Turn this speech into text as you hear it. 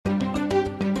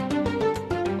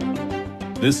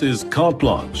This is Carte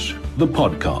Blanche, the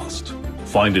podcast.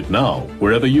 Find it now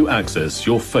wherever you access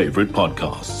your favorite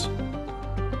podcasts.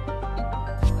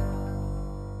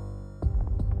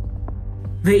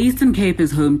 The Eastern Cape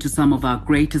is home to some of our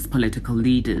greatest political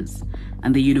leaders,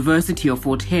 and the University of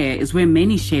Fort Hare is where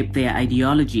many shape their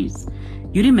ideologies.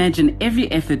 You'd imagine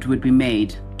every effort would be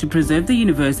made to preserve the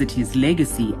university's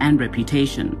legacy and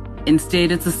reputation.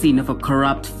 Instead, it's a scene of a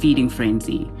corrupt feeding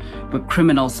frenzy, where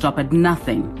criminals stop at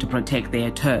nothing to protect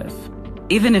their turf,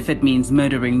 even if it means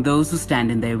murdering those who stand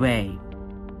in their way.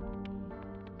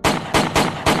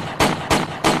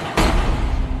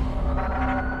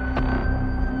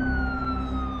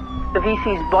 The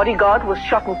VC's bodyguard was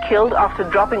shot and killed after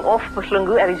dropping off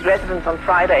Buhlungu at his residence on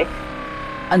Friday.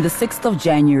 On the 6th of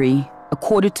January,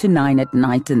 8:45 at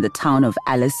night in the town of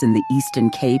Alice in the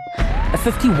Eastern Cape, a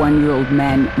 51-year-old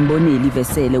man, Mboneli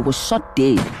Vesele, was shot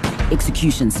dead,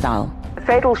 execution style. The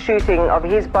fatal shooting of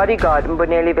his bodyguard,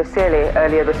 Mboneli Vesele,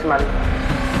 earlier this month.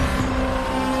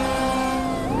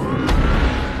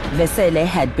 Vesele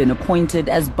had been appointed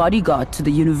as bodyguard to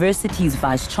the university's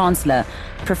Vice Chancellor,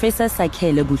 Professor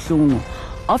Buhlungu,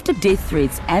 after death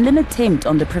threats and an attempt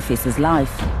on the professor's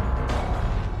life.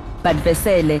 But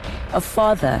Vesele, a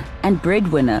father and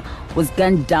breadwinner, was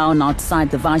gunned down outside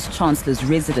the Vice Chancellor's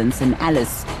residence in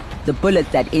Alice. The bullet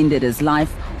that ended his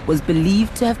life was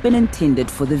believed to have been intended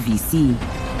for the VC.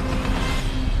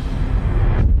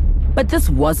 But this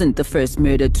wasn't the first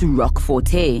murder to rock Fort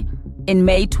Hare. In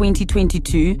May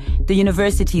 2022, the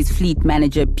university's fleet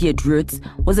manager, Piet Roots,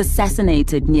 was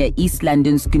assassinated near East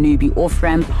London's Gnubi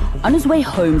off-ramp on his way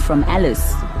home from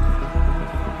Alice.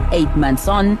 8 months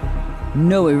on,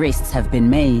 no arrests have been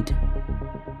made.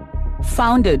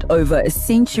 Founded over a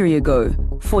century ago,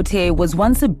 Fort Hare was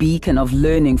once a beacon of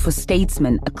learning for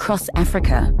statesmen across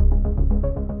Africa.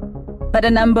 But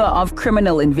a number of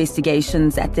criminal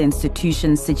investigations at the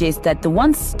institution suggest that the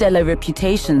once stellar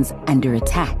reputation's under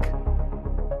attack.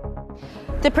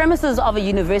 The premises of a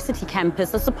university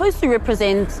campus are supposed to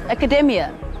represent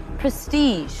academia,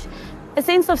 prestige, a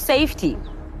sense of safety.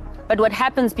 But what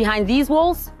happens behind these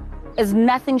walls is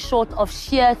nothing short of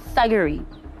sheer thuggery.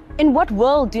 In what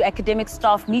world do academic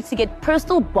staff need to get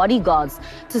personal bodyguards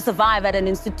to survive at an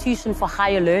institution for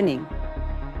higher learning?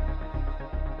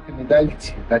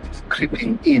 Criminality that is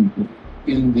creeping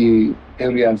in the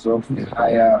areas of the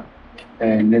higher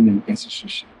learning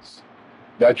institutions,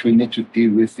 that we need to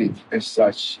deal with it as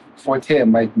such. Fort Hare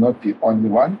might not be the only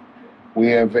one. We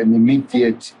have an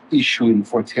immediate issue in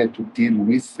Fort Hare to deal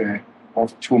with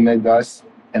of 2 murders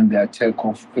and the attack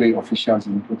of 3 officials,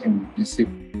 including the BC.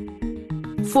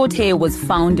 Fort Hare was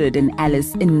founded in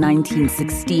Alice in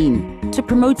 1916 to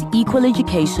promote equal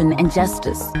education and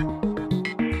justice.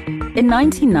 In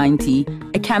 1990,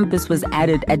 a campus was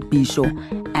added at Bisho,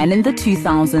 and in the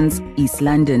 2000s, East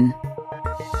London.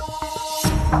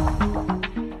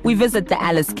 We visit the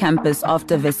Alice campus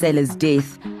after Vesele's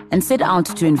death and set out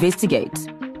to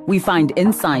investigate. We find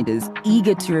insiders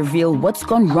eager to reveal what's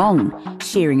gone wrong,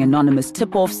 sharing anonymous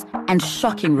tip-offs and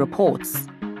shocking reports.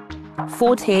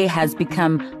 Fort Hare has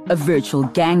become a virtual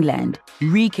gangland,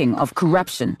 reeking of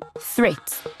corruption,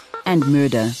 threats, and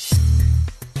murder.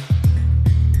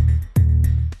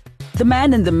 The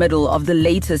man in the middle of the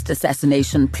latest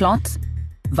assassination plot,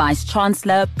 Vice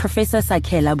Chancellor Professor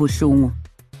Buhlungu.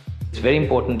 It's very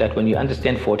important that when you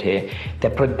understand Fort Hare, the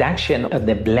production of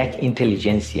the black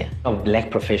intelligentsia, of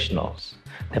black professionals,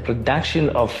 the production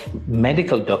of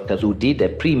medical doctors who did a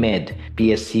pre-med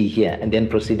BSc here and then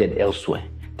proceeded elsewhere,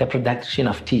 the production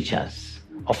of teachers,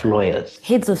 of lawyers.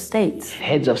 Heads of state.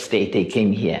 Heads of state, they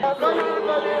came here.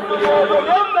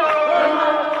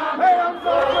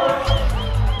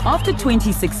 After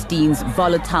 2016's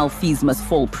volatile fees must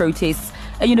fall protests,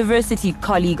 a university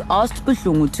colleague asked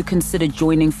Buhlungu to consider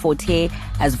joining Fort Hare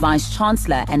as Vice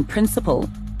Chancellor and Principal.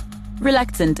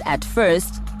 Reluctant at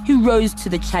first, he rose to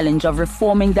the challenge of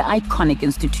reforming the iconic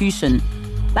institution.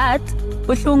 But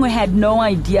Buhlungu had no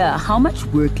idea how much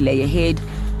work lay ahead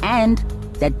and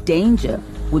that danger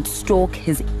would stalk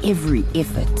his every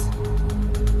effort.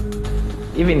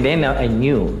 Even then, I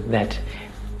knew that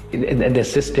the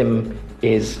system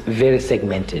is very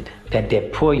segmented, that there are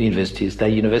poor universities, there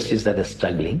are universities that are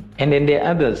struggling, and then there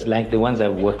are others like the ones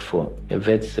I've worked for,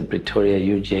 Vets, Pretoria,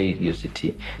 UJ,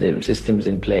 UCT, the systems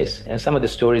in place. And some of the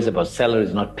stories about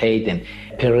salaries not paid and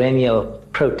perennial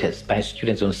protests by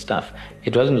students and staff,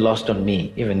 it wasn't lost on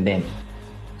me even then.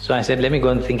 So I said, let me go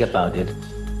and think about it.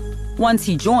 Once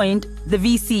he joined, the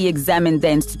VC examined the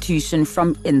institution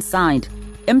from inside,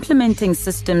 implementing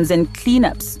systems and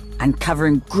cleanups,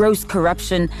 uncovering gross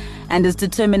corruption, and his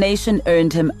determination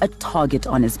earned him a target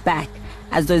on his back,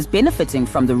 as those benefiting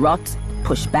from the rot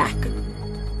push back.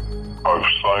 I've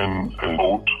signed an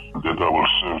oath that I will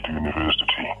serve the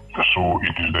university. So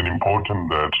it is then important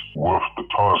that with the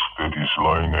task that is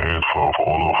lying ahead for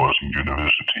all of us in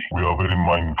university, we are very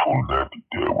mindful that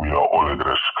we are all at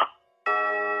risk.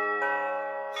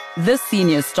 This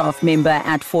senior staff member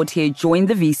at Fort Hare joined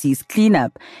the VC's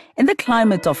cleanup. In the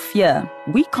climate of fear,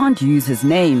 we can't use his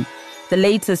name. The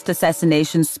latest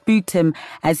assassination spooked him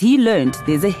as he learned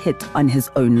there's a hit on his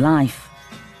own life.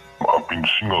 I've been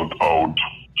singled out.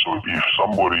 So if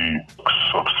somebody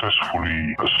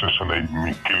successfully assassinates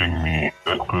me, killing me,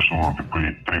 that person will be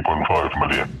paid 3.5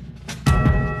 million.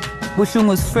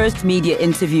 Buhlungu's first media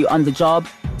interview on the job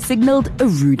signaled a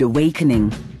rude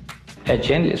awakening. A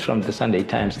journalist from the Sunday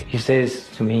Times, he says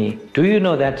to me, "Do you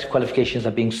know that qualifications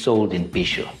are being sold in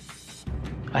Bisho?"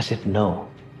 I said, "No,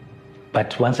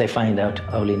 but once I find out,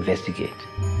 I will investigate."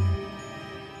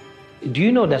 "Do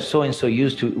you know that so-and-so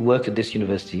used to work at this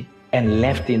university and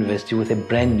left the university with a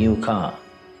brand new car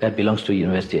that belongs to a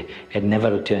university and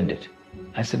never returned it?"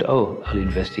 I said, "Oh, I'll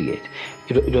investigate."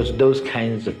 It was those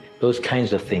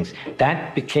kinds of things.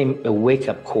 That became a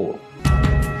wake-up call.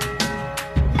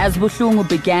 As Buhlungu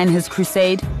began his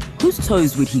crusade, whose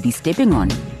toes would he be stepping on?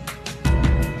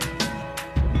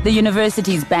 The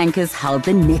university's bankers held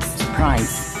the next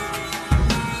prize.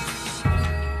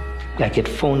 I get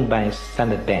phoned by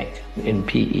Standard Bank in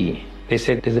PE. They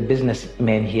said, "There's a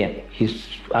businessman here. He's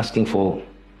asking for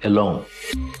a loan."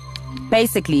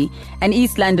 Basically, an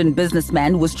East London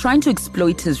businessman was trying to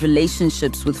exploit his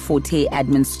relationships with Fort Hare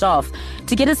admin staff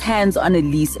to get his hands on a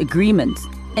lease agreement,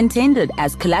 intended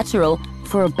as collateral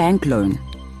for a bank loan.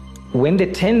 When the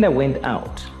tender went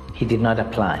out, he did not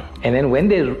apply. And then when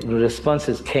the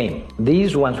responses came,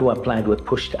 these ones who applied were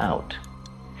pushed out.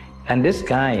 And this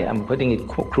guy, I'm putting it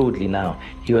crudely now,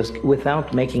 he was,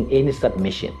 without making any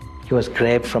submission, he was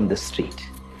grabbed from the street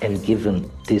and given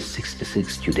these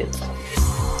 66 students.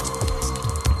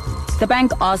 The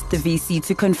bank asked the VC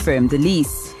to confirm the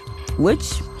lease,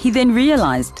 which he then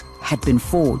realized had been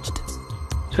forged.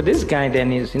 So this guy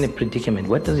then is in a predicament.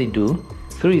 What does he do?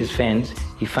 Through his fans,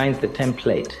 he finds the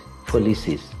template for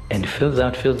leases and fills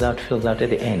out. At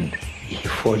the end, he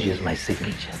forges my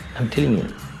signature. I'm telling you,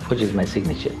 forges my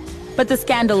signature. But the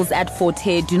scandals at Fort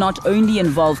Hare do not only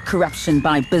involve corruption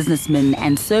by businessmen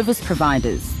and service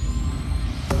providers.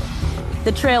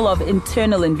 The trail of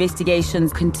internal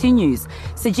investigations continues,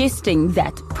 suggesting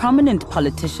that prominent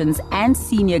politicians and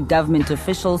senior government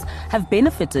officials have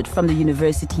benefited from the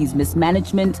university's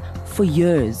mismanagement for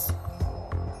years.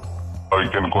 I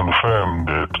can confirm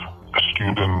that a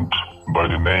student by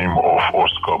the name of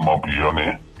Oscar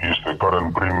Mabuyane is the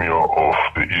current premier of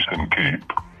the Eastern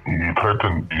Cape. He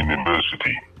threatened the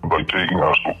university by taking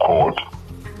us to court.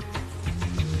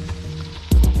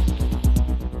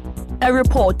 A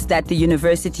report that the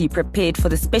university prepared for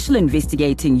the Special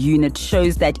Investigating Unit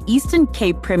shows that Eastern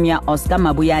Cape Premier Oscar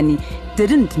Mabuyane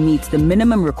didn't meet the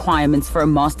minimum requirements for a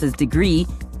master's degree,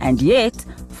 and yet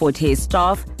Fort Hare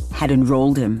staff had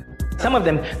enrolled him. Some of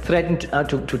them threatened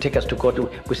to take us to court.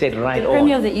 We said, right on. The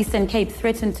Premier of the Eastern Cape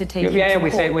threatened to take you to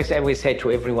court. We say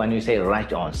to everyone, we say,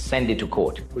 right on, send it to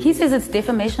court. He says it's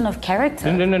defamation of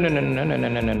character. No.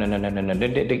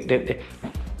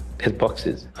 There's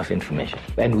boxes of information.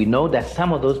 And we know that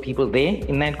some of those people there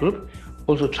in that group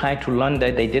also tried to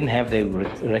launder. They didn't have the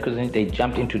requisite. They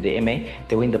jumped into the MA.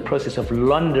 They were in the process of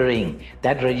laundering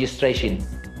that registration.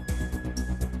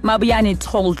 Mabuyane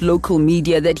told local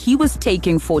media that he was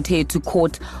taking Fort Hare to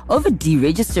court over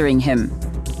deregistering him.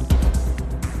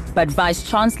 But Vice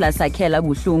Chancellor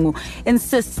Buhlungu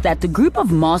insists that the group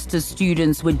of master's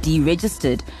students were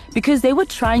deregistered because they were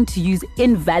trying to use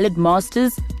invalid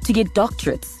masters to get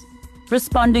doctorates.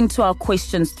 Responding to our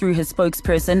questions through his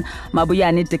spokesperson,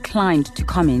 Mabuyane declined to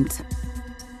comment.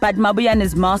 But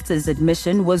Mabuyane's master's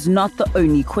admission was not the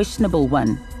only questionable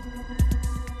one.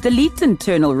 The leaked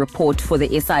internal report for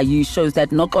the SIU shows that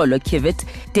Nokolo Kivit,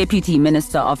 Deputy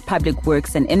Minister of Public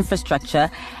Works and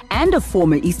Infrastructure and a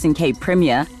former Eastern Cape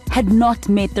Premier, had not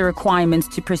met the requirements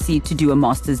to proceed to do a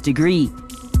master's degree.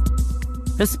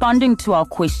 Responding to our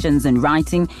questions in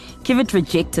writing, Kivit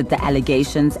rejected the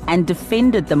allegations and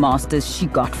defended the masters she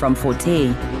got from Fort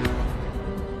Hare.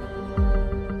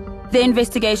 The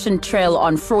investigation trail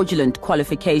on fraudulent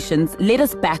qualifications led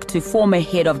us back to former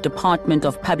head of Department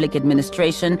of Public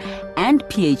Administration and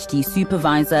PhD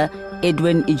supervisor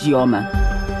Edwin Ijeoma.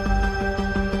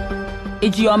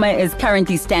 Ijeoma is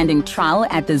currently standing trial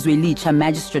at the Zwelitsha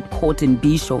Magistrate Court in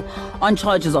Bisho on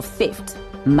charges of theft,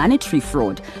 monetary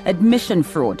fraud, admission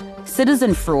fraud,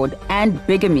 citizen fraud, and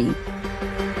bigamy.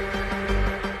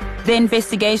 The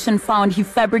investigation found he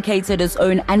fabricated his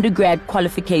own undergrad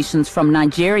qualifications from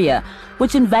Nigeria,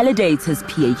 which invalidates his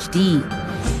PhD.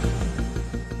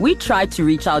 We tried to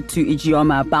reach out to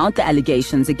Ijeoma about the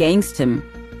allegations against him.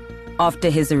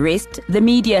 After his arrest, the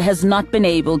media has not been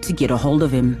able to get a hold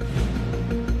of him.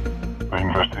 The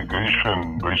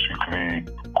investigation basically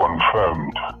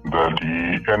confirmed that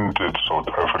he entered South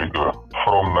Africa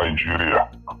from Nigeria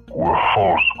with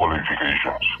false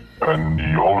qualifications. And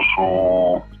he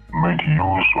also made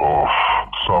use of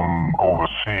some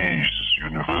overseas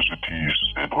universities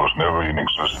that was never in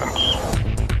existence.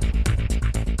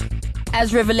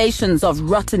 As revelations of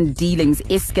rotten dealings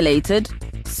escalated,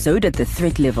 so did the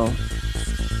threat level.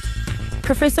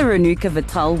 Professor Renuka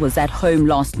Vital was at home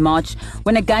last March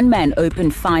when a gunman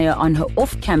opened fire on her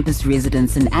off-campus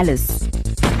residence in Alice.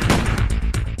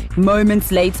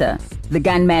 Moments later, the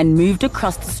gunman moved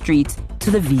across the street to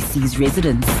the VC's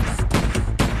residence.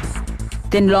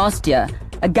 Then last year,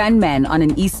 a gunman on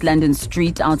an East London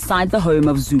street outside the home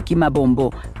of Zuki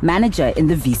Mabombo, manager in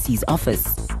the VC's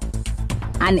office.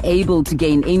 Unable to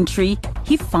gain entry,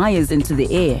 he fires into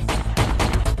the air.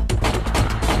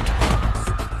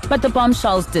 But the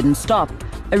bombshells didn't stop.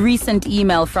 A recent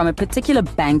email from a particular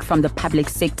bank from the public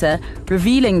sector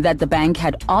revealing that the bank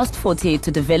had asked Forte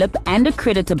to develop and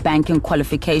accredit a banking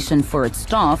qualification for its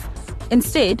staff.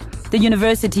 Instead, the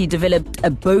university developed a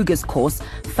bogus course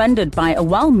funded by a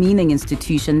well-meaning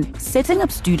institution, setting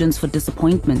up students for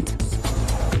disappointment.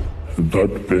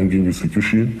 That banking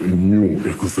institution knew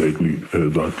exactly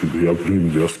that they are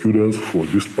bringing their students for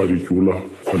this particular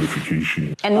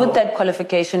qualification. And with that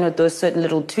qualification, with those certain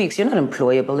little tweaks, you're not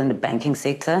employable in the banking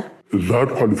sector? That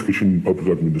qualification in public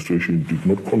administration did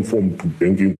not conform to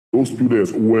banking. Those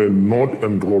students were not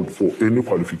enrolled for any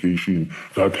qualification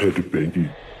that had banking.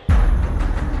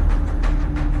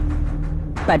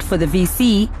 But for the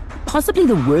VC, possibly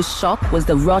the worst shock was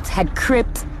the rot had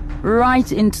crept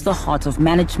right into the heart of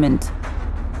management.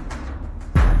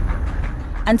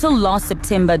 Until last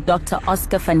September, Dr.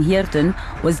 Oscar van Heerden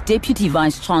was Deputy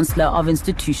Vice Chancellor of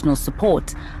Institutional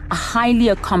Support, a highly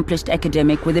accomplished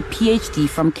academic with a PhD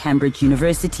from Cambridge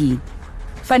University.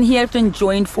 Van Heerden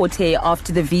joined Forte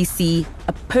after the VC,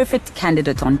 a perfect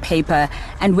candidate on paper,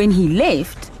 and when he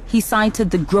left, he cited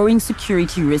the growing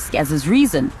security risk as his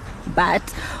reason. But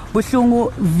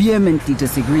Buhlungu vehemently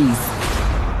disagrees.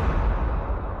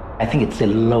 I think it's the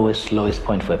lowest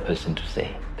point for a person to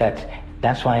say.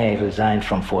 That's why I resigned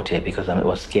from Forte, because I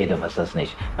was scared of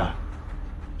assassination. No,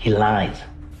 he lies.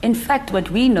 In fact,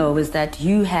 what we know is that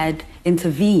you had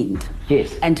intervened.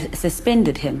 Yes. And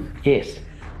suspended him. Yes.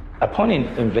 Upon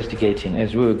investigating,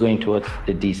 as we were going towards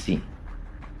the DC,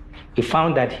 we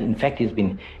found that, in fact, he's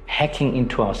been hacking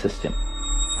into our system.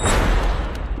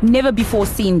 Never before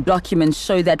seen documents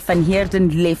show that Van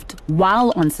Heerden left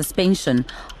while on suspension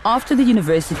after the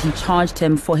university charged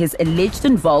him for his alleged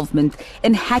involvement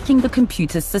in hacking the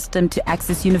computer system to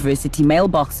access university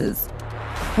mailboxes.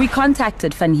 We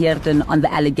contacted Van Heerden on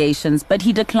the allegations, but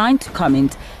he declined to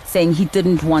comment, saying he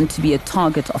didn't want to be a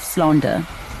target of slander.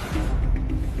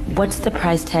 What's the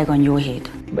price tag on your head?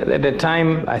 But at the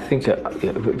time, I think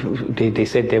they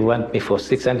said they want me for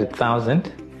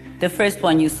 600,000. The first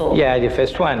one you saw? Yeah, the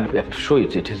first one. I'm sure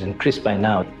it has increased by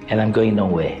now, and I'm going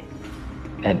nowhere.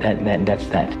 And that's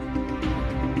that.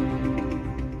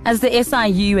 As the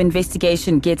SIU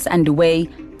investigation gets underway,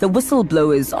 the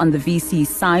whistleblowers on the VC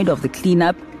side of the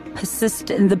cleanup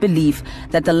persist in the belief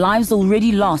that the lives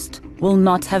already lost will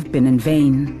not have been in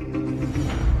vain.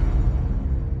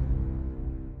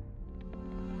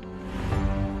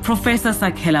 Professor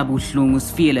Sakhela Buhlungu's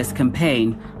fearless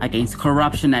campaign against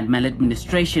corruption and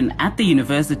maladministration at the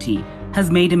university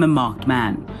has made him a marked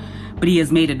man. But he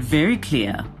has made it very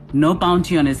clear no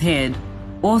bounty on his head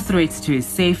or threats to his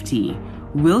safety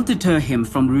will deter him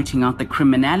from rooting out the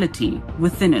criminality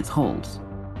within its halls.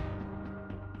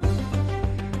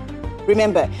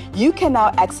 Remember, you can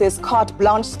now access Carte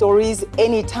Blanche stories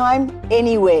anytime,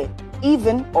 anywhere,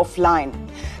 even offline.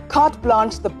 Carte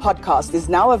Blanche, the podcast, is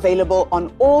now available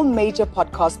on all major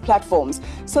podcast platforms.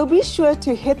 So be sure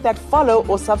to hit that follow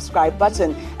or subscribe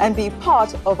button and be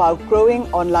part of our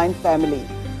growing online family.